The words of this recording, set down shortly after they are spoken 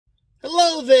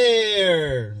Hello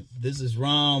there. This is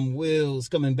Rom Wills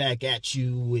coming back at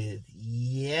you with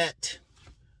yet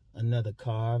another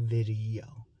car video.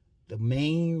 The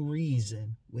main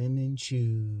reason women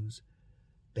choose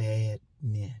bad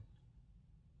men.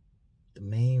 The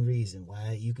main reason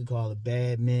why you could call it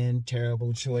bad men,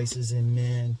 terrible choices in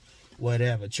men,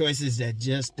 whatever. Choices that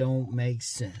just don't make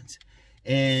sense.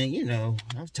 And, you know,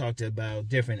 I've talked about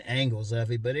different angles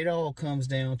of it, but it all comes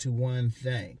down to one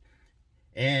thing.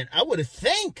 And I would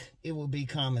think it would be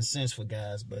common sense for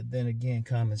guys, but then again,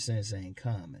 common sense ain't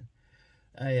common.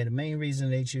 The main reason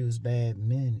they choose bad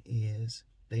men is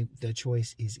their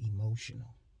choice is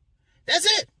emotional. That's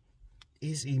it.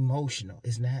 It's emotional.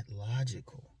 It's not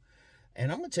logical.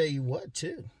 And I'm going to tell you what,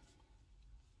 too.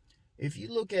 If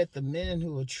you look at the men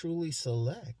who are truly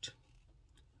select,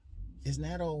 it's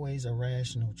not always a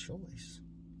rational choice.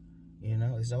 You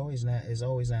know, it's always not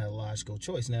a logical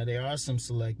choice. Now, there are some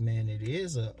select men. It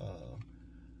is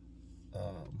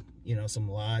you know, some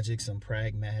logic, some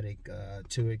pragmatic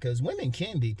to it, because women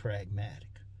can be pragmatic.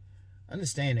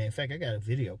 Understand that. In fact, I got a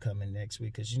video coming next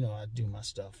week, because, you know, I do my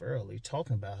stuff early,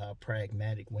 talking about how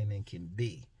pragmatic women can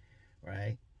be,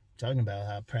 right? Talking about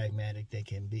how pragmatic they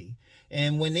can be.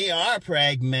 And when they are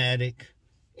pragmatic,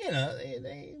 you know,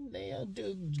 they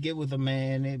do get with a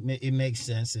man. It makes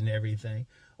sense and everything.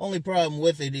 Only problem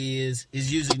with it is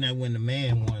usually not when the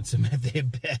man wants them at their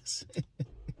best.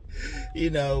 You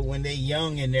know, when they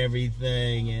young and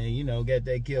everything and, you know, got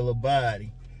that killer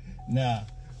body. Nah.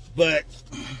 But,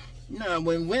 no,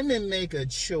 when women make a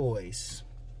choice,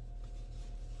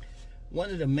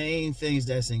 one of the main things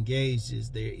that's engaged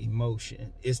is their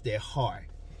emotion. It's their heart.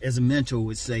 As a mentor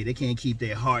would say, they can't keep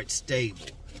their heart stable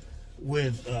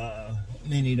with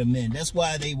many of the men. That's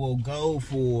why they will go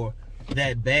for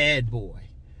that bad boy.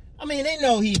 I mean, they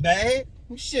know he bad.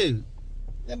 Shoot.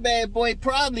 That bad boy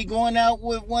probably going out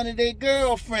with one of their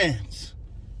girlfriends.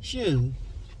 Shoot.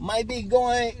 Might be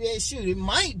going, shoot, it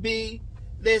might be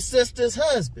their sister's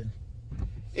husband.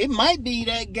 It might be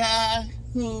that guy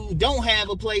who don't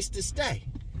have a place to stay.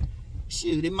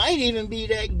 Shoot, it might even be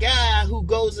that guy who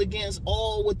goes against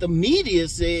all what the media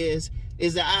says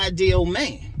is the ideal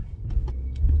man.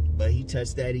 But he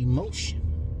touched that emotion.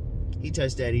 He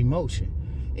touched that emotion.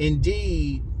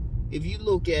 Indeed, if you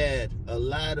look at a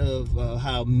lot of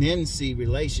how men see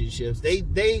relationships,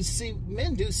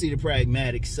 men do see the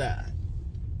pragmatic side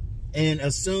and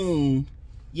assume,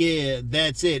 yeah,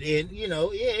 that's it. And, you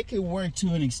know, yeah, it can work to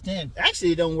an extent.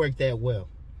 Actually, it don't work that well.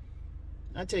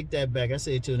 I take that back. I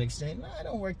say it to an extent. No, it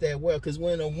don't work that well, because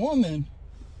when a woman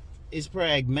is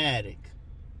pragmatic,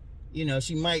 you know,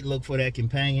 she might look for that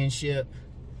companionship,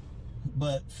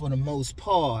 but for the most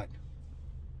part,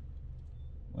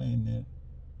 wait a minute.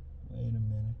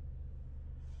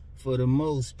 For the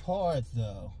most part,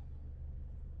 though,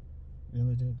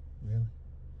 really, dude, really?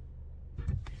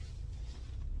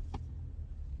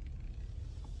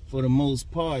 For the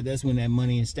most part, that's when that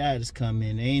money and status come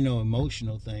in. There ain't no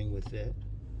emotional thing with that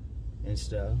and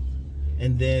stuff.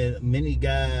 And then many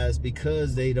guys,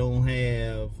 because they don't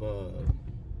have,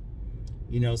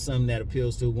 you know, something that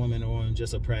appeals to a woman or in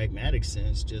just a pragmatic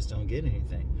sense, just don't get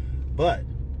anything. But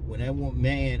when that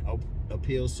man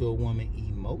appeals to a woman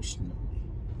emotionally,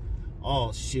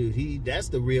 oh shoot, that's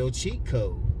the real cheat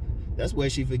code. That's where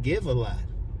she forgive a lot.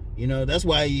 You know, that's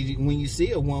why when you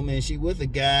see a woman, she with a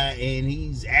guy and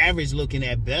he's average looking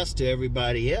at best to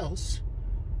everybody else,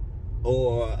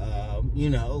 or you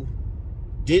know,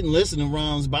 didn't listen to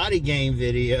Rom's body game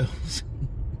videos.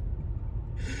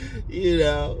 You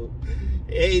know,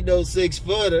 ain't no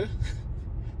 6-footer,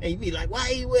 and you be like, why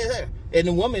you with her? And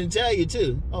the woman tell you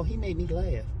too, oh, he made me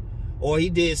laugh. Or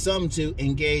he did something to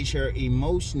engage her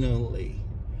emotionally.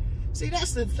 See,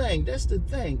 that's the thing. That's the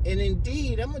thing. And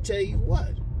indeed, I'm going to tell you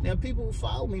what. Now, people who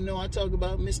follow me know I talk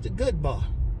about Mr. Goodbar.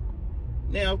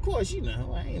 Now, of course, you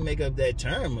know, I ain't make up that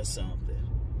term or something.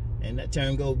 And that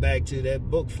term goes back to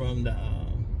that book from the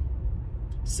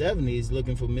 70s,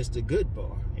 Looking for Mr.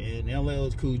 Goodbar. And LL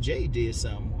Cool J did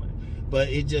something on it. But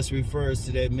it just refers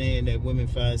to that man that women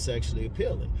find sexually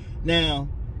appealing. Now,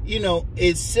 you know,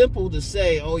 it's simple to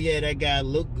say, oh yeah, that guy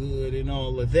looked good and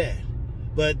all of that.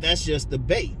 But that's just the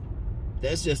bait.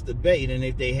 That's just the bait. And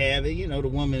if they have it, you know, the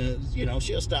woman, you know,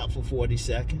 she'll stop for 40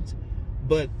 seconds.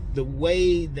 But the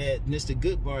way that Mr.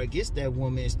 Goodbar gets that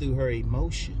woman is through her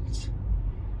emotions.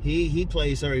 He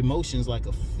plays her emotions like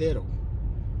a fiddle.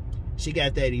 She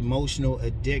got that emotional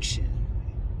addiction.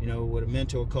 You know, what a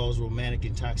mentor calls romantic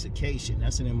intoxication.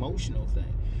 That's an emotional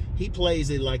thing. He plays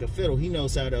it like a fiddle. He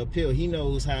knows how to appeal. He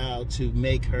knows how to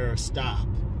make her stop.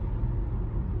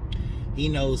 He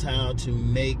knows how to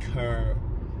make her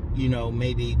you know,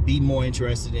 maybe be more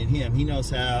interested in him. He knows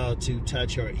how to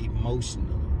touch her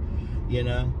emotionally, you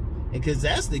know, because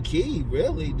that's the key,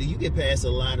 really. You get past a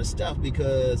lot of stuff,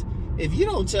 because if you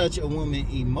don't touch a woman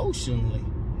emotionally,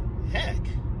 heck,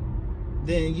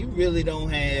 then you really don't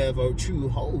have a true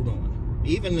hold on her.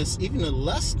 Even the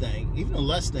lust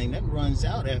thing that runs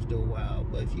out after a while.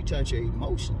 But if you touch her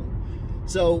emotionally,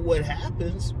 so what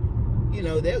happens? You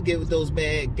know, they'll get with those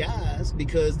bad guys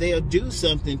because they'll do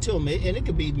something to them. And it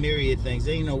could be myriad things.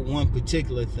 There ain't no one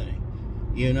particular thing,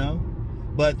 you know.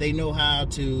 But they know how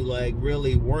to, like,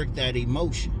 really work that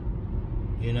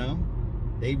emotion, you know.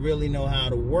 They really know how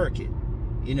to work it.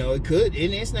 You know, it could,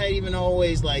 and it's not even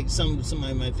always like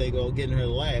somebody might think, oh, getting her to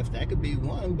laugh. That could be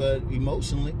one, but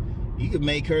emotionally, you could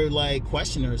make her, like,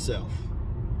 question herself.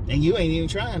 And you ain't even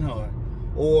trying hard.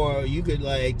 Or you could,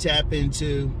 like, tap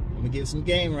into... I'm going to give some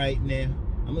game right now.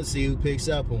 I'm going to see who picks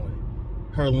up on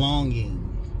it. Her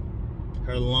longing.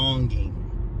 Her longing.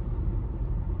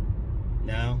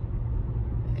 Now,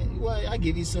 well, I'll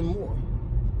give you some more.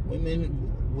 Women,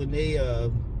 when they,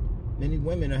 many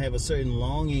women have a certain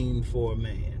longing for a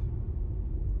man.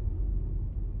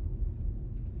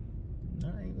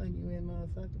 I ain't like you in,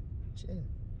 motherfucker. Shit.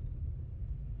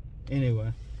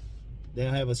 Anyway.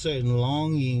 They'll have a certain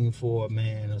longing for a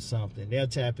man or something. They'll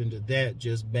tap into that,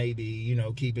 just maybe, you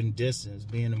know, keeping distance,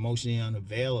 being emotionally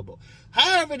unavailable.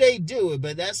 However they do it,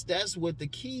 but that's what the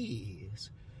key is.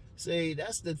 See,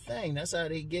 that's the thing. That's how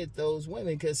they get those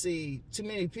women. Because, see, too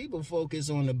many people focus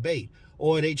on the bait.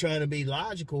 Or they try to be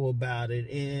logical about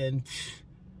it. And,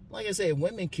 like I said,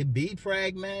 women can be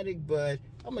pragmatic, but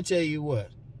I'm going to tell you what.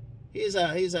 Here's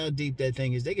how deep that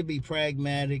thing is. They can be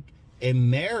pragmatic and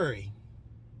marry.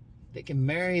 They can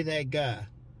marry that guy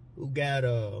who got,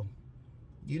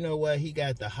 you know what, he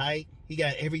got the height, he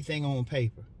got everything on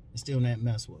paper, and still not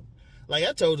mess with him. Like,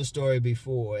 I told a story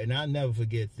before, and I'll never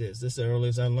forget this. This is the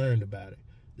earliest I learned about it.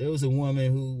 There was a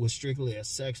woman who was strictly a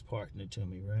sex partner to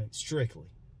me, right? Strictly.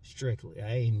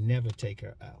 I ain't never take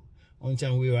her out. Only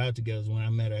time we were out together was when I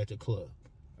met her at the club,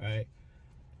 right?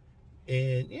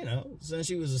 And, you know, since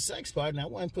she was a sex partner, I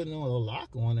wasn't putting on a lock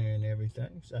on her and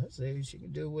everything. So I said she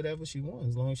could do whatever she wants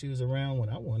as long as she was around when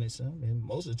I wanted something. And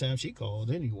most of the time she called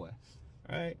anyway,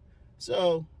 right?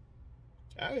 So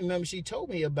I remember she told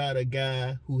me about a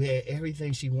guy who had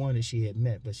everything she wanted she had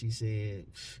met. But she said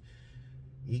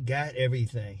he got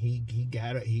everything. He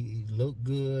got it. He looked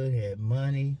good, had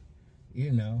money,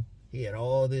 you know. He had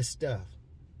all this stuff.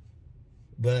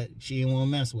 But she didn't want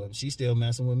to mess with him. She's still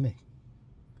messing with me.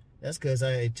 That's because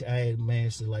I had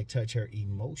managed to, like, touch her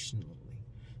emotionally.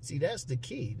 See, that's the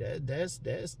key. That's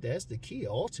the key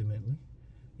ultimately,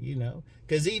 you know.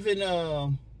 Because even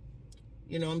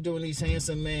you know, I'm doing these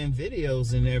handsome man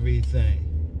videos and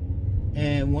everything,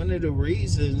 and one of the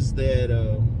reasons that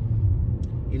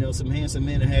you know, some handsome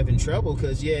men are having trouble,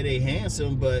 because yeah, they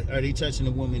handsome, but are they touching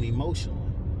a woman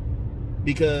emotionally?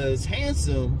 Because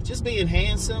handsome, just being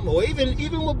handsome, or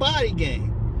even with body game.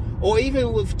 Or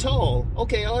even with tall,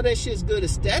 okay, all that shit's good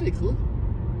aesthetically.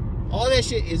 All that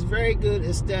shit is very good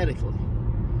aesthetically.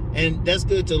 And that's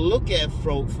good to look at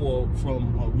from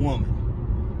a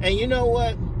woman. And you know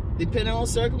what? Depending on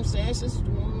circumstances,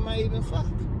 the woman might even fuck.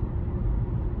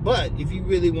 But if you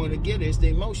really want to get it, it's the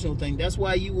emotional thing. That's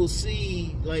why you will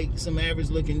see, like, some average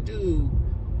looking dude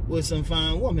with some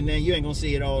fine woman. Now, you ain't going to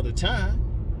see it all the time.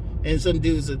 And some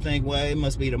dudes would think, well, it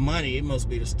must be the money, it must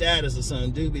be the status, or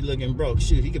some dude be looking broke.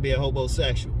 Shoot, he could be a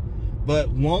homosexual. But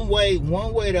one way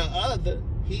or the other,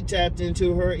 he tapped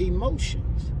into her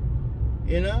emotions,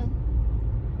 you know?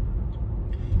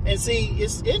 And see,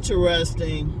 it's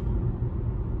interesting.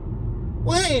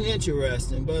 Well, it ain't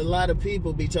interesting, but a lot of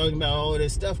people be talking about all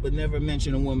this stuff, but never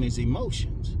mention a woman's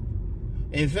emotions.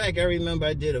 In fact, I remember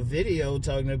I did a video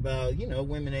talking about, you know,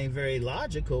 women ain't very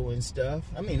logical and stuff.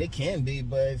 I mean, it can be,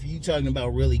 but if you talking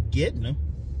about really getting them,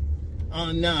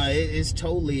 nah, it's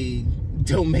totally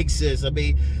don't make sense. I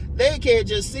mean, they can't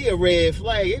just see a red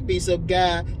flag. It'd be some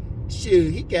guy,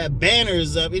 shoot, he got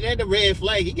banners up. He had the red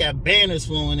flag. He got banners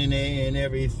flowing in there and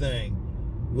everything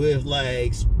with,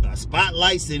 like,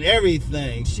 spotlights and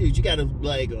everything. Shoot, you got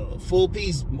a full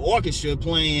piece orchestra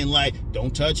playing, like,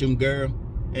 don't touch him, girl.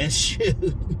 And shit.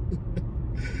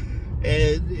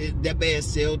 And that man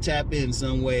still tap in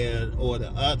somewhere or the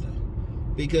other.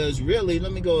 Because really,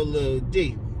 let me go a little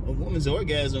deep. A woman's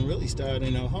orgasm really started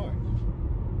in her heart.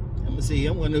 I'm gonna see.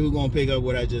 I wonder who's gonna pick up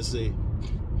what I just said.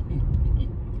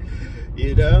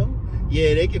 You know?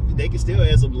 Yeah, they can still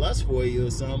have some lust for you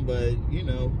or something, but you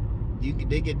know,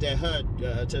 they get that heart,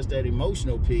 touch that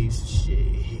emotional piece. Shit.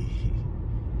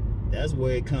 That's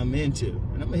where it come into.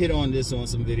 And I'm going to hit on this on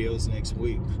some videos next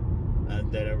week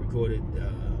that I recorded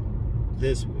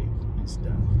this week and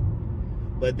stuff.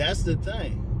 But that's the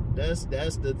thing. That's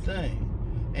the thing.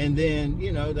 And then,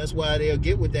 you know, that's why they'll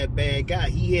get with that bad guy.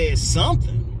 He had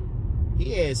something.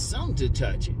 He had something to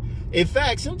touch it. In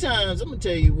fact, sometimes, I'm going to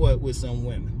tell you what, with some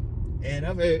women, and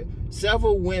I've heard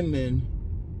several women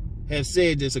have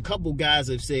said this. A couple guys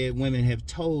have said women have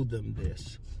told them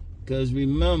this. Because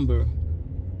remember,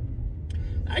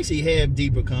 I actually have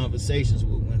deeper conversations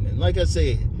with women. Like I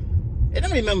said, and I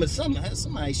remember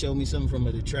somebody showed me something from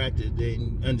a detractor. They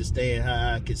didn't understand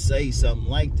how I could say something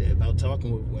like that about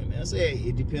talking with women. I said, hey,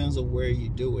 it depends on where you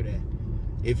do it at.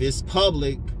 If it's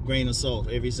public, grain of salt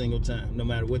every single time, no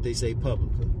matter what they say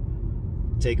publicly.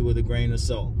 Take it with a grain of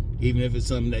salt, even if it's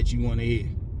something that you want to hear.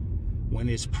 When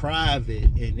it's private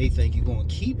and they think you're going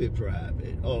to keep it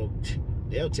private, oh,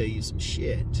 they'll tell you some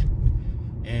shit.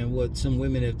 And what some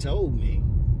women have told me,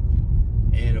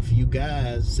 and a few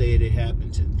guys said it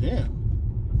happened to them,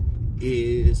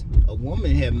 is a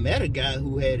woman had met a guy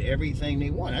who had everything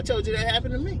they want. I told you that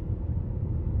happened to me.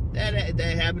 That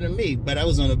happened to me, but I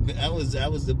was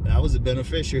the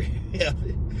beneficiary of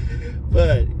it.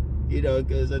 But you know,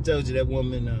 because I told you that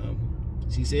woman,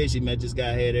 she said she met this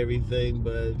guy, had everything,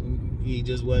 but he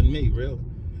just wasn't me, really.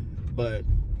 But,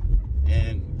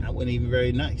 and I wasn't even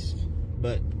very nice,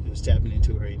 but it was tapping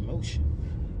into her emotion.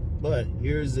 But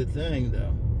here's the thing,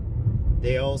 though.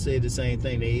 They all said the same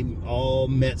thing. They all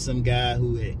met some guy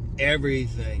who had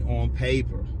everything on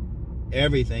paper.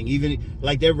 Everything. Even,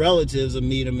 like, their relatives will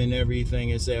meet him and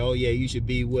everything and say, oh, yeah, you should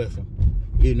be with him.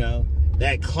 You know?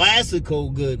 That classical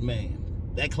good man.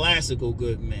 That classical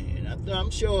good man.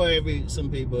 I'm sure some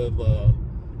people have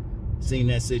seen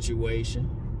that situation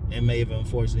and may have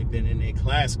unfortunately been in there.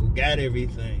 Classical, got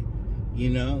everything, you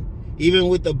know, even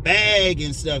with the bag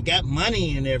and stuff, got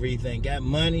money and everything, got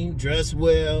money, dressed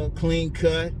well, clean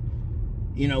cut,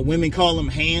 you know, women call them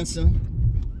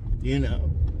handsome, you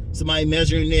know, somebody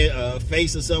measuring their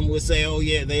face or something would say, oh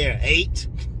yeah, they're 8,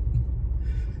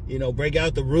 you know, break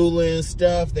out the ruler and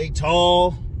stuff, they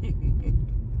tall.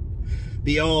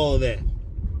 Be all that.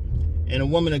 And a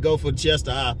woman to go for just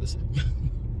the opposite.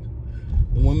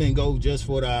 The women go just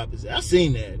for the opposite. I've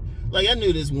seen that. Like, I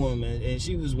knew this woman, and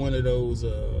she was one of those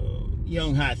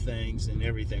young hot things and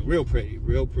everything. Real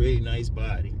pretty, nice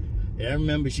body. And I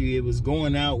remember she was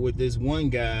going out with this one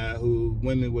guy who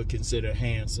women would consider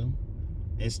handsome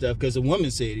and stuff, because the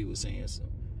woman said he was handsome.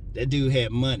 That dude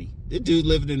had money. This dude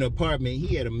lived in an apartment.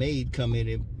 He had a maid come in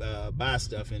and buy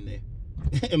stuff in there.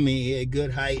 I mean, he had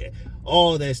good height,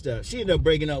 all that stuff. She ended up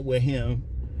breaking up with him.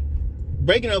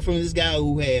 Breaking up from this guy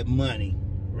who had money,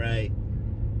 right?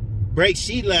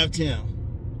 She left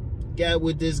him. Got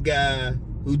with this guy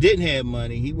who didn't have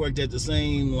money. He worked at the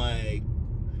same, like,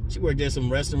 she worked at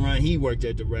some restaurant. He worked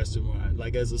at the restaurant,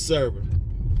 like as a server.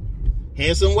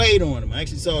 Had some weight on him. I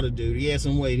actually saw the dude. He had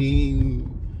some weight.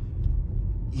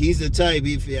 He's the type,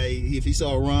 if he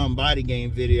saw a Rom Body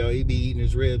Game video, he'd be eating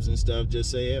his ribs and stuff,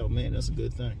 just say, oh man, that's a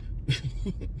good thing.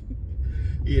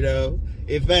 You know?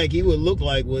 In fact, he would look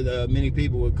like what many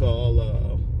people would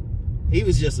call, he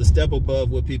was just a step above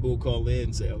what people would call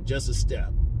incel, just a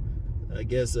step. I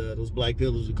guess those black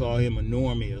pillars would call him a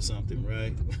normie or something,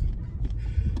 right?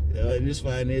 And this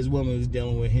fine his woman was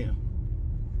dealing with him.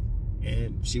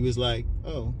 And she was like,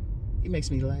 oh, he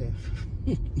makes me laugh.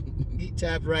 He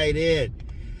tapped right in.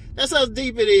 That's how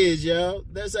deep it is, y'all.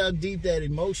 That's how deep that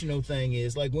emotional thing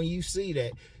is. Like, when you see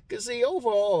that. Because, see,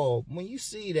 overall, when you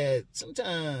see that,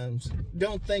 sometimes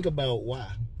don't think about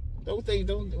why. Don't think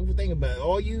about it.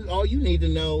 All you need to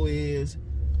know is,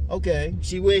 okay,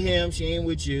 she with him, she ain't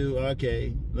with you.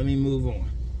 Okay, let me move on.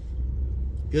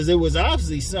 Because it was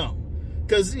obviously something.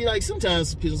 Because, like,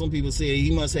 sometimes some people say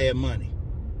he must have money.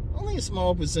 Only a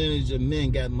small percentage of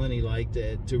men got money like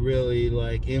that to really,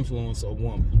 like, influence a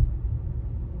woman.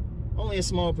 Only a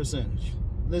small percentage.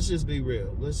 Let's just be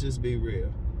real. Let's just be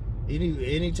real.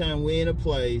 Anytime we're in a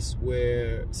place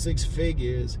where 6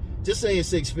 figures, just saying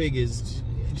 6 figures,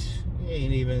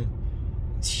 ain't even,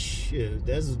 shit,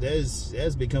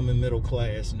 that's becoming middle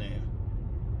class now.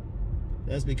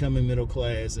 That's becoming middle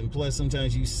class. And plus,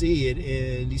 sometimes you see it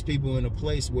in these people in a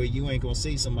place where you ain't gonna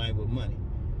see somebody with money.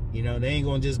 You know, they ain't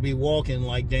gonna just be walking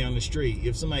like down the street.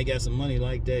 If somebody got some money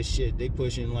like that, shit, they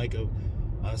pushing like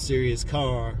a serious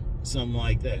car, something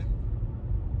like that.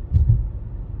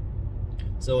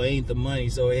 So it ain't the money,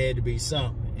 so it had to be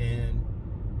something. And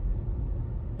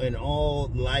in all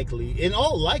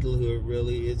likelihood,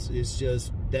 really, it's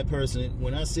just that person.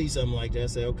 When I see something like that, I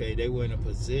say, okay, they were in a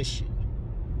position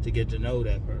to get to know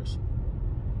that person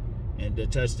and to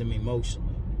touch them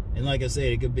emotionally. And like I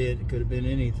said, it could have been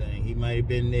anything. He might have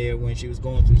been there when she was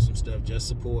going through some stuff, just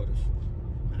supportive.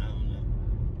 I don't know.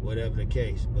 whatever the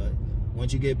case. But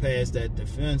once you get past that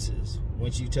defenses,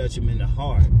 once you touch them in the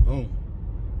heart, boom,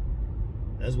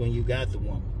 that's when you got the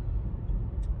woman.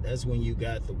 That's when you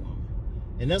got the woman.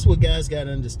 And that's what guys got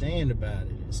to understand about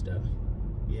it and stuff,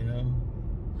 you know?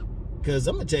 Because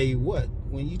I'm going to tell you what,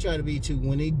 when you try to be too,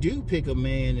 when they do pick a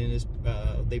man and it's,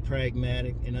 they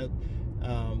pragmatic, and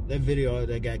that video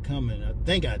that got coming, I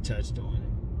think I touched on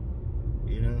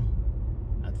it, you know?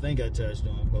 I think I touched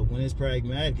on it. But when it's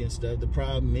pragmatic and stuff, the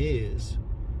problem is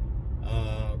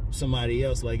somebody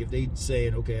else, like if they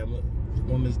saying, okay, the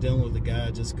woman's dealing with a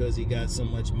guy just because he got so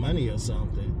much money or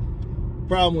something.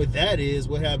 Problem with that is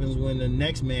what happens when the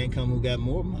next man come who got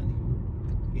more money,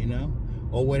 you know,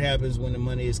 or what happens when the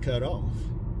money is cut off,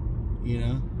 you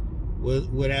know,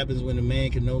 what happens when the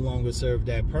man can no longer serve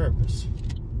that purpose,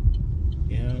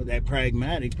 you know, that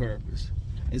pragmatic purpose.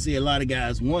 And see, a lot of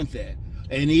guys want that.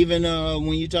 And even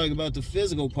when you talk about the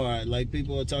physical part, like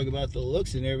people are talking about the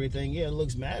looks and everything, yeah,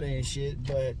 looks matter and shit,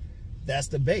 but that's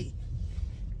the bait.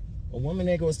 A woman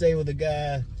ain't gonna stay with a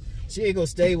guy, she ain't gonna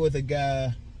stay with a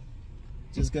guy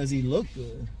just because he looked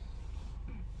good.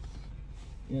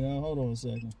 You know, hold on a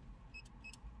second.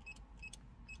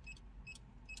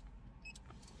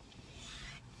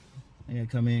 I gotta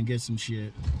come in and get some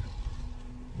shit.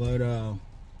 But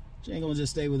she ain't gonna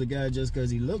just stay with a guy just because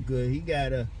he looked good. He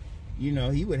gotta, you know,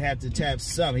 he would have to tap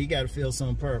something. He gotta feel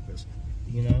some purpose,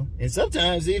 you know. And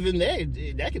sometimes even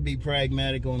that could be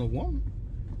pragmatic on a woman.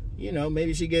 You know,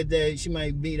 maybe she get that, she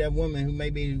might be that woman who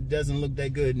maybe doesn't look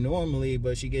that good normally,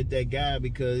 but she get that guy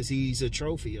because he's a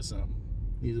trophy or something.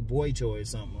 He's a boy toy or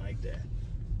something like that.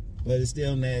 But it's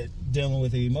still not dealing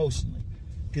with it emotionally.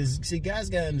 Because, see,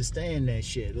 guys got to understand that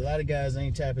shit. A lot of guys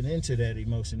ain't tapping into that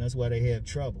emotion. That's why they have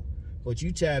trouble. But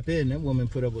you tap in, that woman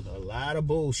put up with a lot of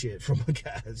bullshit from a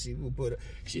guy.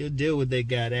 She'll deal with that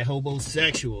guy, that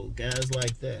homosexual, guys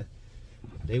like that.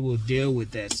 They will deal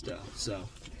with that stuff, so...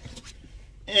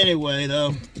 Anyway,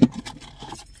 though,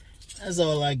 that's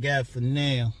all I got for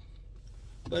now.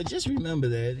 But just remember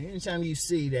that anytime you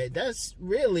see that, that's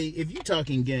really, if you're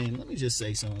talking game, let me just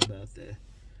say something about that.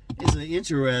 It's an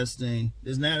interesting,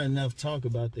 there's not enough talk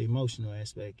about the emotional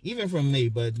aspect, even from me,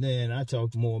 but then I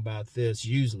talk more about this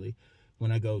usually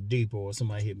when I go deeper or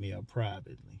somebody hit me up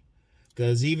privately.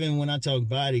 Because even when I talk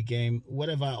body game, what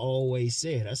have I always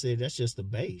said? I said, that's just the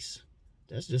base.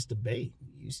 That's just the bait.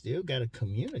 You still got to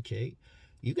communicate.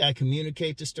 You got to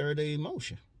communicate to stir the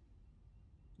emotion.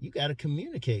 You got to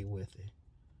communicate with it.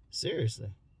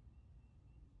 Seriously.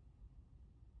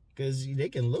 Because they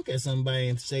can look at somebody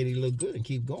and say they look good and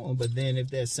keep going. But then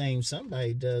if that same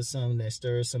somebody does something that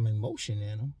stirs some emotion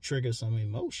in them, triggers some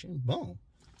emotion, boom,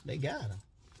 they got them.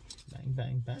 Bang,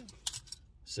 bang, bang.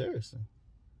 Seriously.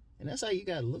 And that's how you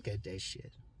got to look at that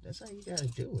shit. That's how you got to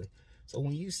do it. So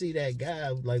when you see that guy,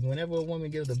 like whenever a woman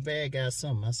gives a bad guy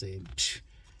something, I say,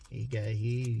 he got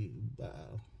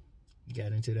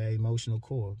into that emotional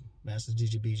core. Master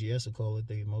Teacher BGS will call it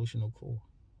the emotional core.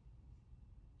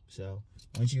 So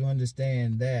once you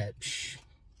understand that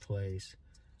place,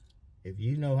 if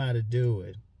you know how to do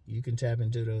it, you can tap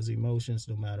into those emotions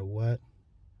no matter what,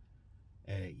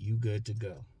 and you good to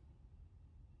go.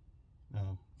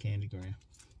 Oh, Candygram.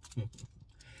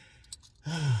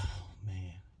 Oh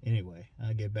man. Anyway,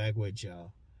 I'll get back with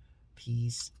y'all.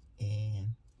 Peace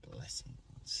and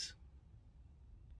blessings.